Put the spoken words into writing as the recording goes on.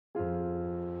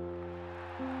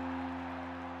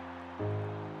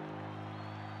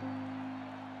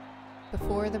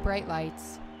Before the bright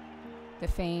lights, the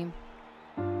fame,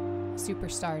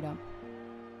 superstardom,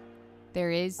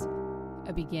 there is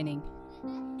a beginning.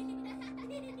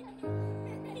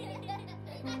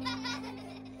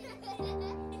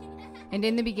 And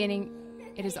in the beginning,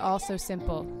 it is all so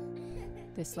simple,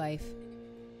 this life.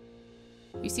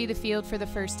 You see the field for the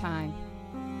first time,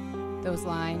 those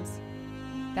lines,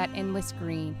 that endless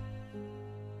green.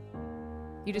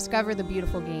 You discover the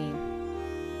beautiful game.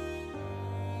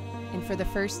 And for the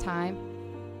first time,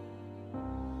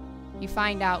 you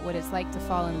find out what it's like to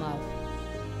fall in love.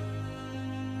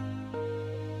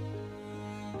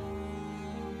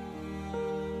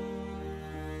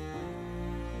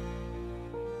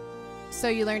 So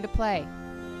you learn to play.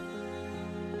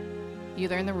 You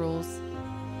learn the rules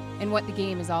and what the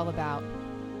game is all about.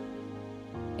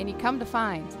 And you come to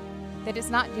find that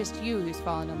it's not just you who's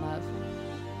fallen in love,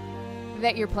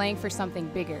 that you're playing for something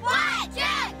bigger. 1, 2, 3,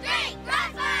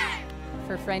 crossword!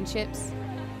 For friendships,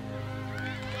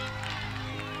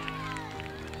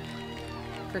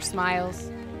 for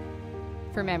smiles,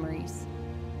 for memories.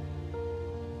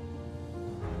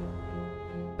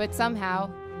 But somehow,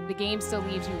 the game still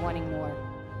leaves you wanting more,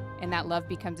 and that love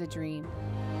becomes a dream.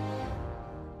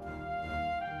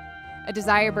 A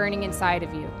desire burning inside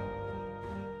of you.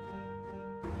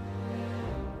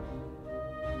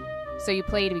 So you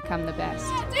play to become the best.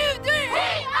 1, 2, 3,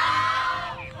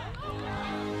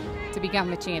 To become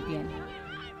the champion.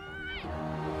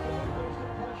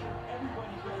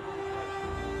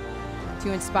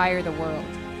 To inspire the world.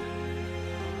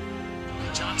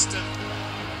 Johnston.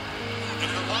 In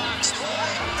the box.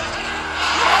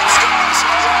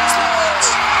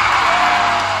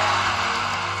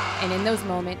 And in those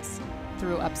moments,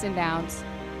 through ups and downs,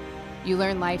 you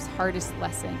learn life's hardest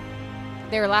lesson.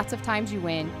 There are lots of times you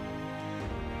win,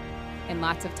 and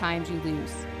lots of times you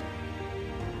lose.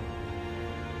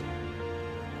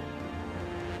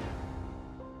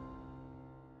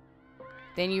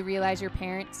 Then you realize your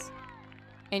parents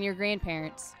and your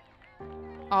grandparents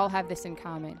all have this in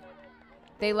common.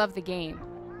 They love the game,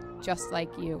 just like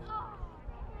you.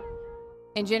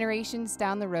 And generations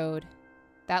down the road,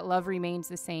 that love remains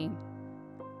the same.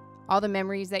 All the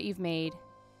memories that you've made,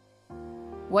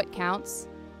 what counts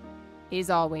is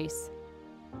always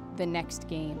the next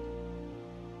game.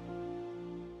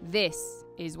 This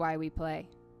is why we play.